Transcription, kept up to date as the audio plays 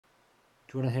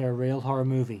Do you want to hear a real horror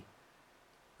movie?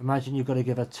 Imagine you've got to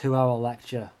give a 2-hour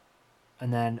lecture,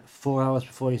 and then 4 hours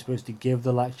before you're supposed to give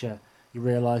the lecture, you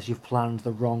realise you've planned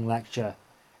the wrong lecture,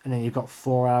 and then you've got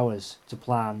 4 hours to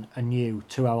plan a new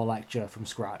 2-hour lecture from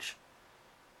scratch.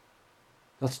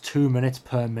 That's 2 minutes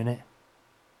per minute.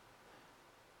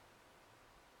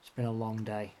 It's been a long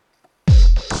day.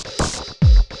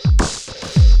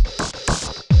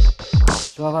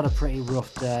 So I've had a pretty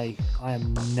rough day. I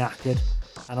am knackered,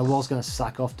 and I was going to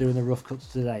sack off doing the rough cuts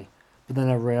today, but then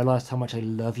I realised how much I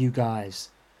love you guys.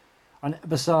 And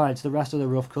besides, the rest of the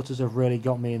rough cutters have really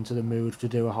got me into the mood to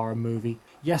do a horror movie.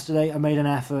 Yesterday I made an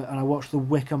effort and I watched The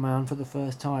Wicker Man for the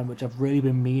first time, which I've really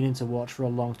been meaning to watch for a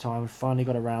long time. I finally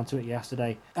got around to it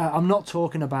yesterday. I'm not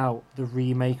talking about the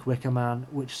remake Wicker Man,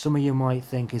 which some of you might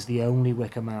think is the only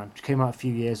Wicker Man, which came out a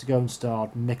few years ago and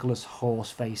starred Nicolas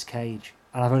Horseface Cage.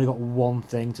 And I've only got one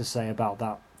thing to say about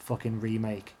that fucking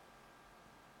remake.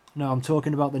 No, I'm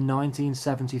talking about the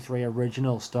 1973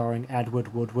 original starring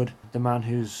Edward Woodward, the man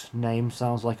whose name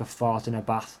sounds like a fart in a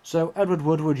bath. So Edward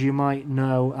Woodward you might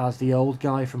know as the old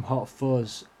guy from Hot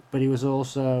Fuzz, but he was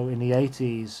also in the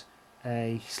 80s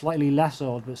a slightly less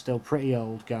old but still pretty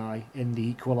old guy in The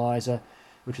Equalizer,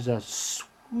 which is a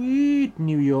sweet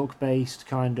New York based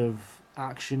kind of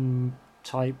action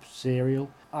type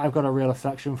serial. I've got a real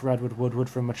affection for Edward Woodward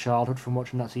from my childhood from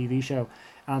watching that TV show,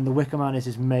 and The Wicker Man is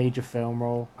his major film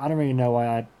role. I don't really know why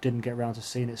I didn't get around to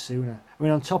seeing it sooner. I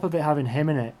mean, on top of it having him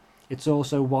in it, it's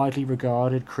also widely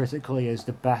regarded critically as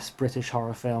the best British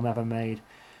horror film ever made,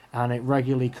 and it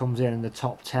regularly comes in the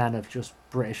top 10 of just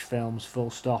British films, full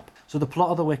stop. So the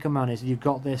plot of The Wicker Man is you've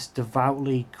got this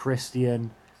devoutly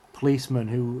Christian policeman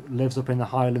who lives up in the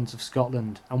Highlands of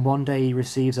Scotland, and one day he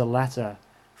receives a letter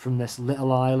from this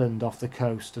little island off the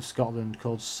coast of Scotland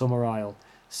called Summerisle,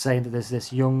 saying that there's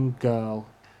this young girl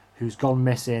who's gone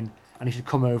missing and he should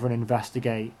come over and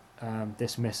investigate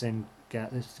this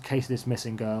case of this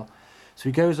missing girl. So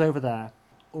he goes over there.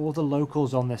 All the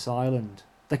locals on this island,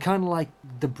 they're kind of like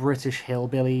the British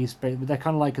hillbillies, but they're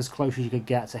kind of like as close as you could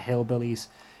get to hillbillies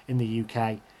in the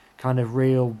UK. Kind of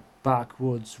real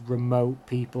backwoods, remote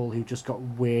people who just got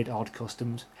weird, odd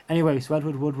customs. Anyway, so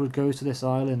Edward Woodward goes to this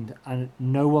island and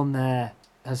no one there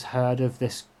has heard of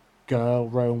this girl,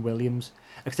 Rowan Williams,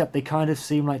 except they kind of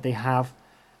seem like they have,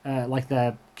 like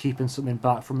they're keeping something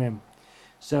back from him.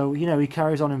 So, you know, he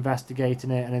carries on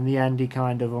investigating it, and in the end he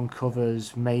kind of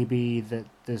uncovers maybe that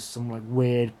there's some like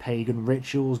weird pagan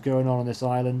rituals going on this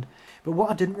island. But what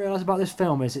I didn't realise about this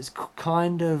film is it's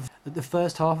kind of, the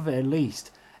first half of it at least,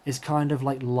 is kind of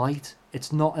like light.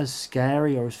 It's not as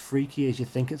scary or as freaky as you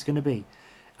think it's going to be.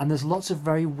 And there's lots of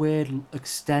very weird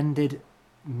extended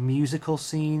musical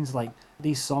scenes, like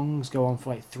these songs go on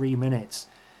for like 3 minutes.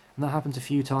 And that happens a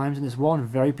few times, and there's one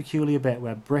very peculiar bit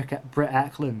where Britt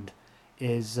Eklund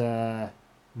is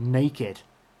naked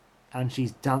and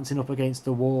she's dancing up against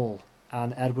the wall,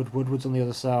 and Edward Woodward's on the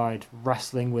other side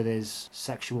wrestling with his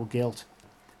sexual guilt.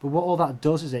 But what all that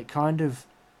does is it kind of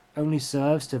only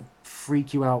serves to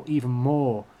freak you out even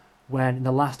more when in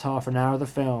the last half an hour of the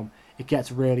film it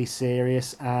gets really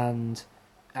serious and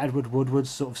Edward Woodward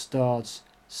sort of starts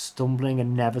stumbling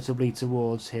inevitably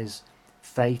towards his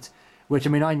fate, which, I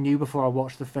mean, I knew before I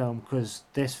watched the film because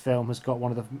this film has got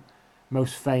one of the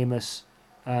most famous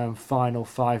final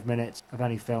 5 minutes of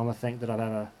any film I think that I've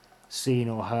ever seen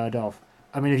or heard of.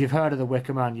 I mean, if you've heard of The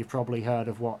Wicker Man, you've probably heard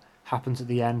of what happens at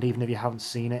the end, even if you haven't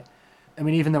seen it. I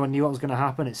mean, even though I knew what was going to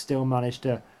happen, it still managed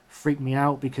to freak me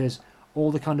out because all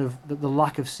the kind of the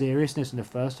lack of seriousness in the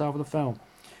first half of the film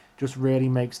just really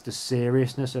makes the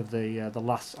seriousness of the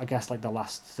last, I guess, like the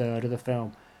last third of the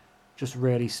film just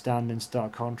really stand in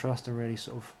stark contrast and really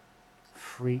sort of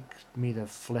freak me the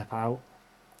flip out.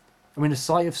 I mean, the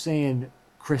sight of seeing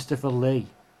Christopher Lee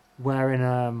wearing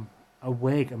a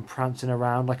wig and prancing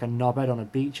around like a knobhead on a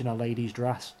beach in a lady's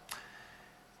dress,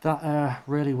 that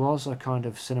really was a kind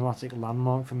of cinematic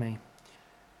landmark for me.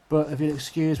 But if you'll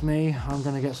excuse me, I'm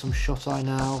going to get some shut-eye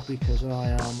now because I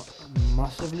am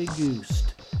massively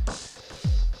goosed.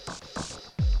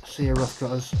 See you, rough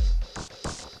cutters.